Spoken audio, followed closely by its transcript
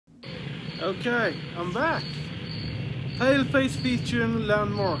Okay, I'm back. Paleface featuring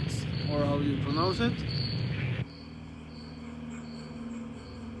Landmvrks, or how you pronounce it.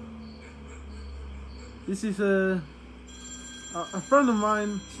 This is a friend of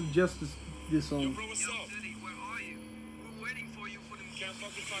mine suggested this song. Yo, bro, what's up? City, where are you? We're waiting for you for the... Can't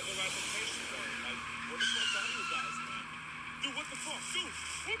fucking find the right location, bro. Like, what the fuck are you guys, man? Dude, what the fuck? Dude,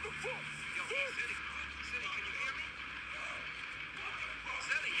 what the fuck? Yo, City, City, can you hear me?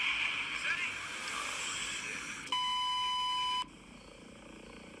 City, City.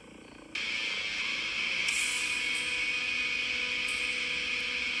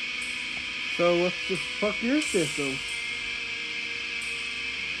 So what the fuck is this though?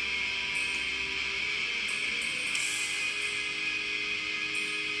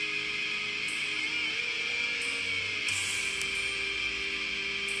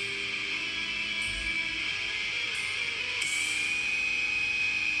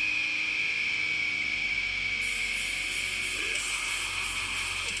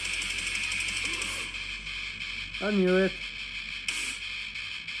 I knew it.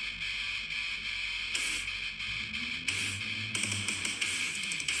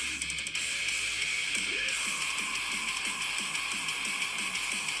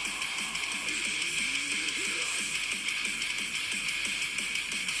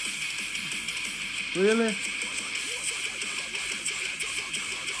 Really?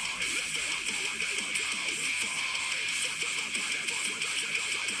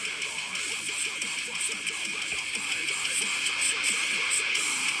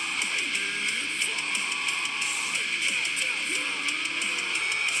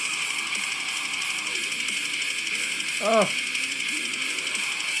 Oh.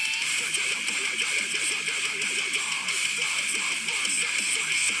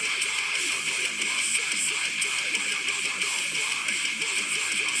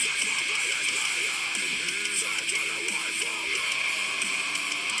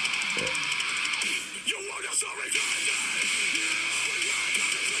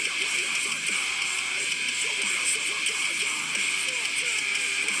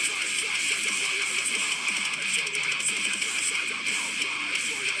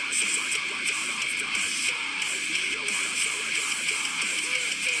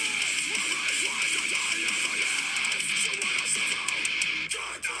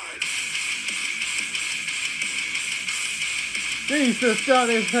 Jesus, that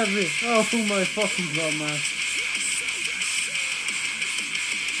is heavy. Oh my fucking god, man.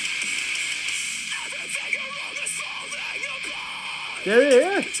 There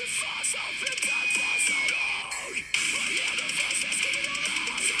he is.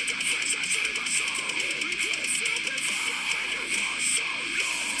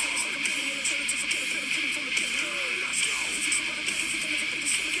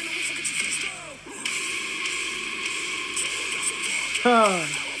 Huh.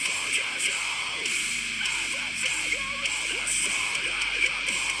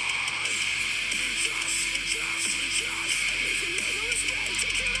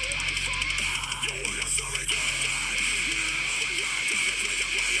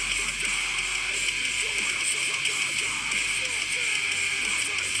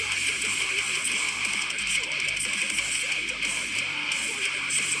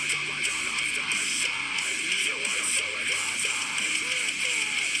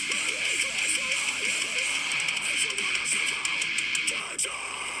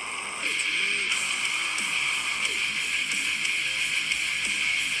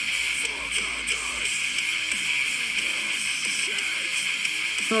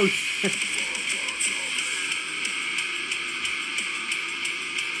 Oh shit.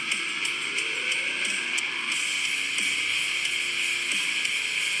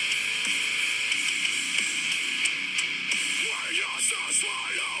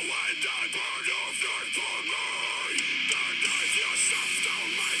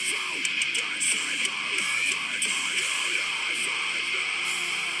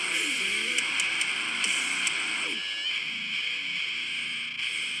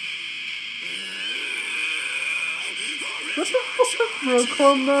 What the fuck, bro?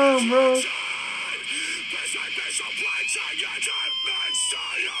 Calm down, bro.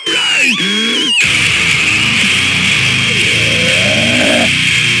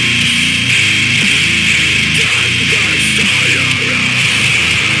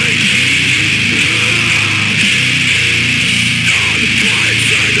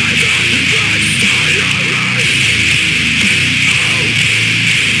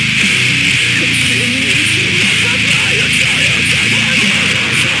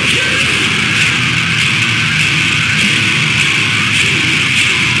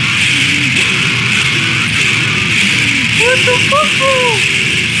 the fuck, bro?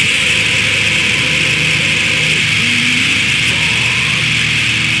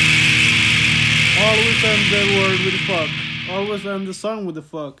 Always end the word with the fuck. Always end the song with the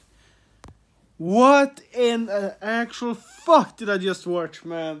fuck. What in the actual fuck did I just watch,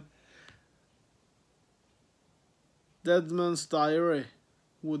 man? Dead Man's Diary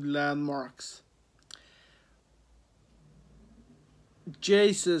with Landmvrks.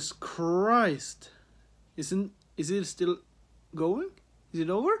 Jesus Christ. Is it still going? Is it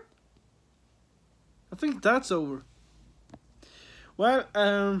over? I think that's over. Well,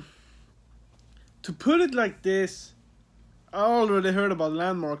 to put it like this, I already heard about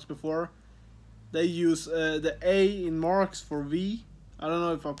Landmvrks before. They use the A in marks for V. I don't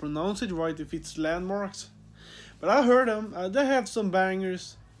know if I pronounce it right, if it's Landmvrks. But I heard them. They have some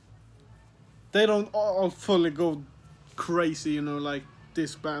bangers. They don't all fully go crazy, you know, like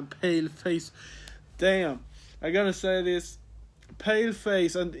this band, Paleface. Damn. I gotta say this.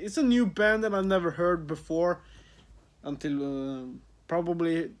 Paleface, and it's a new band that I've never heard before until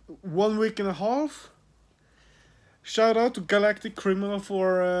probably 1 week and a half. Shout out to Galactic Criminal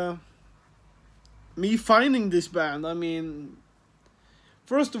for me finding this band. I mean,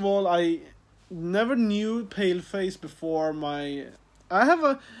 first of all, I never knew Paleface before my... I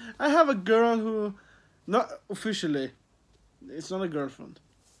have a girl who, not officially, it's not a girlfriend.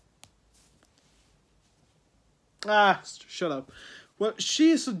 Shut up. Well,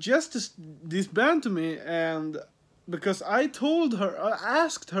 she suggested this band to me, and because I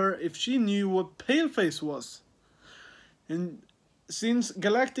asked her if she knew what Paleface was. And since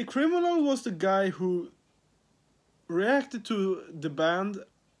Galactic Criminal was the guy who reacted to the band,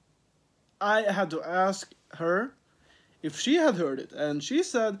 I had to ask her if she had heard it, and she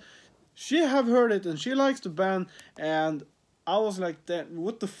said she have heard it and she likes the band. And I was like,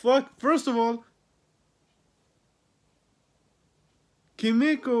 what the fuck? First of all,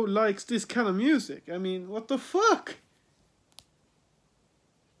 Kimiko likes this kind of music. I mean, what the fuck?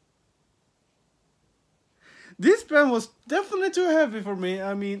 This band was definitely too heavy for me.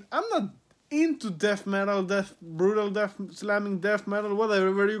 I mean, I'm not into death metal, brutal death, slamming death metal,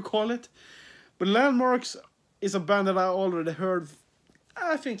 whatever you call it. But Landmvrks is a band that I already heard,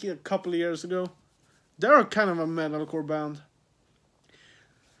 I think, a couple of years ago. They're kind of a metalcore band.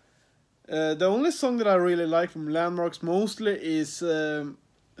 The only song that I really like from Landmvrks mostly is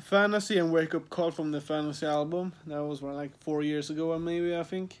Fantasy and Wake Up Call from the Fantasy album. That was like 4 years ago, maybe, I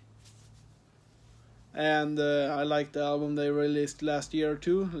think. And I like the album they released last year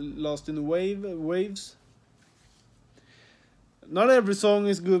too, Lost in the Waves. Not every song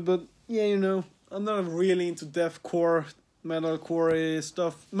is good, but yeah, you know, I'm not really into deathcore, metalcore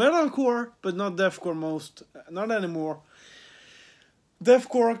stuff. Metalcore, but not deathcore not anymore.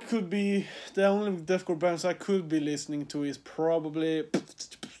 Deathcore could be, the only deathcore bands I could be listening to is probably,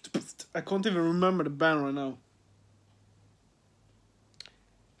 I can't even remember the band right now.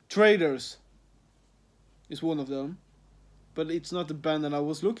 Traders is one of them, but it's not the band that I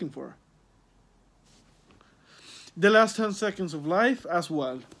was looking for. The Last 10 Seconds of Life as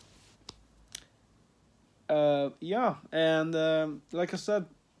well. Yeah, and like I said,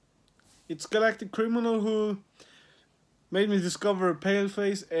 it's Galactic Criminal who made me discover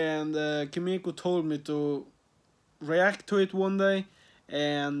Paleface, and Kimiko told me to react to it one day,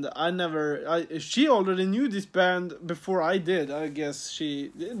 and she already knew this band before I did. I guess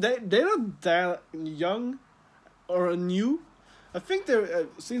they're not that young or new. I think they're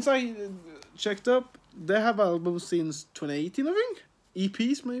since I checked up, they have albums since 2018, I think,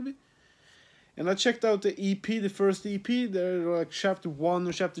 EPs maybe. And I checked out the EP, the first EP. They're like chapter 1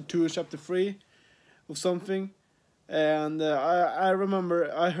 or chapter 2 or chapter 3 of something. And I remember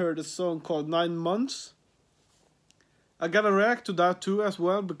I heard a song called 9 Months. I gotta react to that too as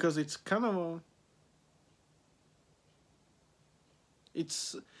well, because it's kind of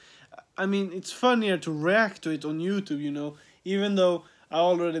it's funnier to react to it on YouTube, you know, even though I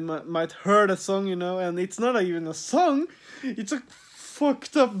already might heard a song, you know, and it's not even a song, it's a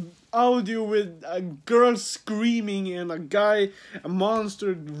fucked up audio with a girl screaming and a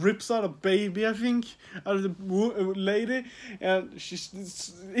monster rips out a baby, I think, out of the lady, and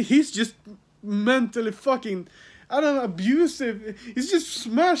he's just mentally fucking, I don't know, abusive. He's just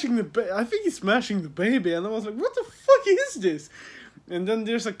smashing I think he's smashing the baby, and I was like, what the fuck is this? And then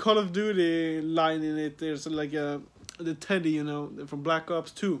there's a Call of Duty line in it. There's like the Teddy, you know, from Black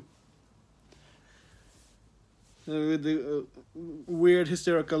Ops 2. With the weird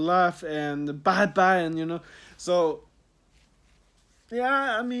hysterical laugh and bye, and you know. So,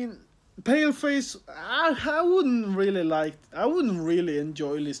 yeah, I mean, Paleface, I wouldn't really I wouldn't really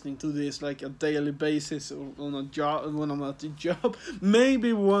enjoy listening to this like a daily basis or on a job when I'm at the job.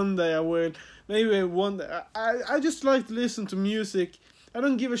 Maybe one day I will. Maybe one day. I just like to listen to music. I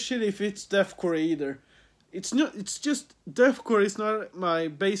don't give a shit if it's deathcore either. It's not. It's just deathcore is not my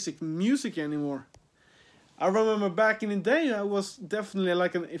basic music anymore. I remember back in the day, I was definitely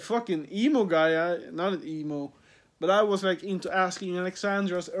like a fucking emo guy. Not an emo. But I was like into Asking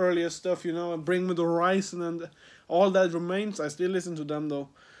Alexandra's earlier stuff, you know, and Bring Me the Horizon and All That Remains. I still listen to them though.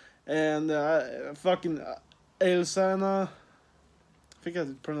 And fucking Elsana, I think I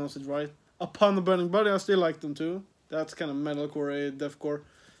pronounced it right. Upon the Burning Body, I still like them too. That's kind of metalcore, deathcore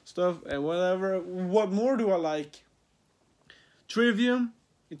stuff and whatever. What more do I like? Trivium,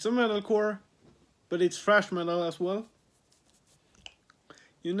 it's a metalcore, but it's thrash metal as well.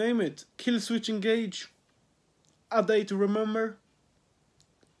 You name it. Killswitch Engage. A Day to Remember,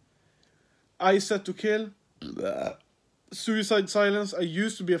 I Set to Kill, Suicide Silence. I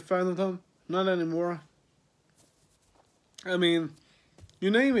used to be a fan of them, not anymore. I mean,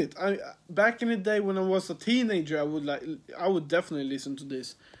 you name it. Back in the day when I was a teenager, I would definitely listen to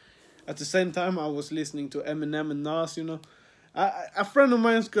this. At the same time, I was listening to Eminem and Nas. You know, a friend of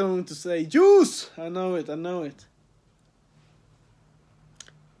mine's going to say "Juice." I know it.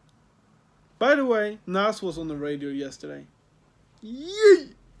 By the way, Nas was on the radio yesterday. Yay!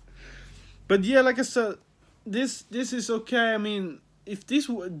 But yeah, like I said, this is okay. I mean, if this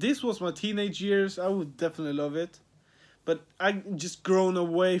was my teenage years, I would definitely love it. But I just grown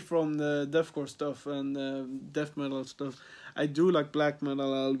away from the deathcore stuff and death metal stuff. I do like black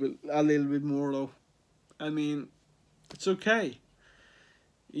metal a little bit more though. I mean, it's okay.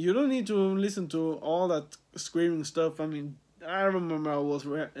 You don't need to listen to all that screaming stuff. I mean, I remember I was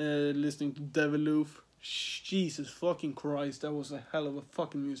listening to Deviloof. Jesus fucking Christ, that was a hell of a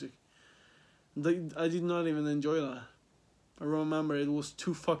fucking music. I did not even enjoy that. I remember it was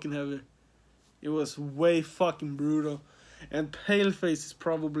too fucking heavy. It was way fucking brutal. And Paleface is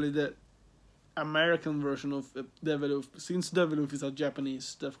probably the American version of Deviloof, since Deviloof is a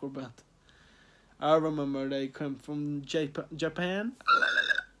Japanese deathcore band. I remember they come from Japan.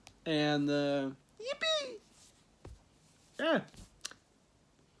 And yippee! Yeah.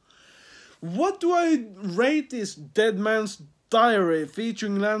 What do I rate this Dead Man's Diary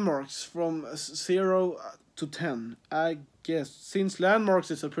featuring Landmvrks from 0 to 10? I guess since Landmvrks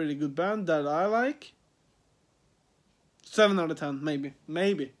is a pretty good band that I like, 7 out of 10, maybe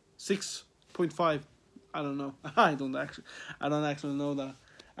 6.5. I don't know. I don't actually know that.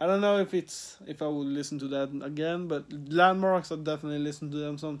 I don't know if I would listen to that again, but Landmvrks, I definitely listen to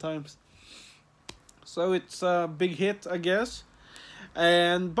them sometimes. So it's a big hit, I guess.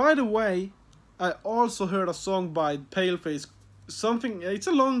 And by the way, I also heard a song by Paleface. It's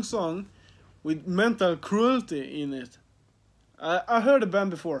a long song with mental cruelty in it. I heard the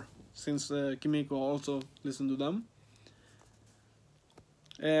band before, since Kimiko also listened to them.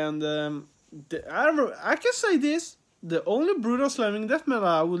 And I can say this: the only brutal slamming death metal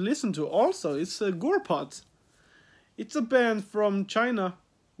I would listen to also is Gorepot. It's a band from China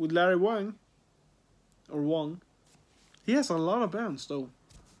with Larry Wang. Or Wong. He has a lot of bands though.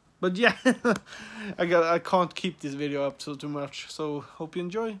 But yeah, I can't keep this video up too much. So hope you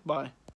enjoy. Bye.